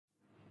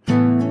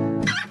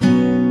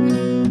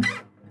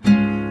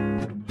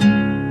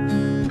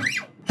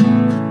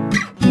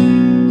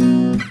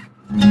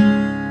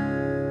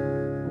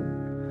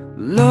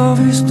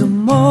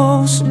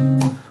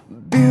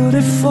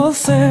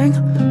everything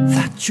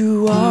that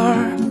you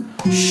are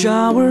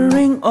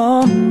showering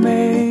on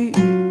me.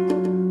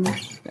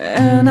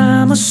 And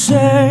I must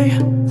say,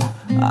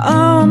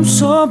 I'm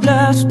so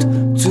blessed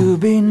to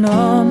be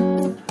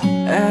known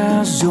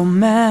as your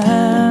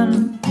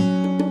man.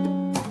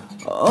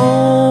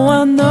 Oh,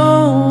 I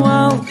know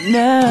I'll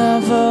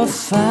never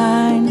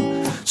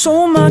find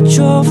so much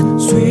of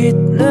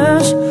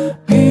sweetness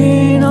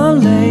in a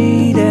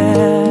lady.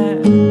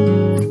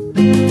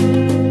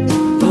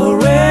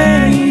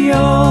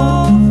 LOROEYO,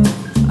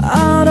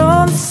 I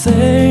don't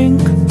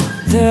think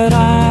that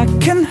I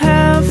can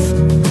have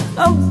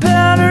a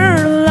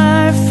better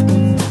life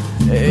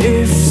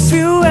if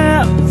you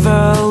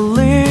ever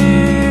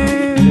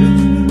leave.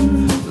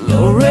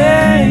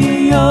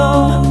 LOROEYO,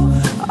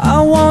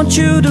 I want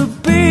you to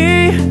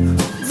be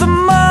the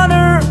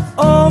mother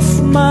of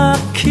my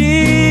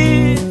kids.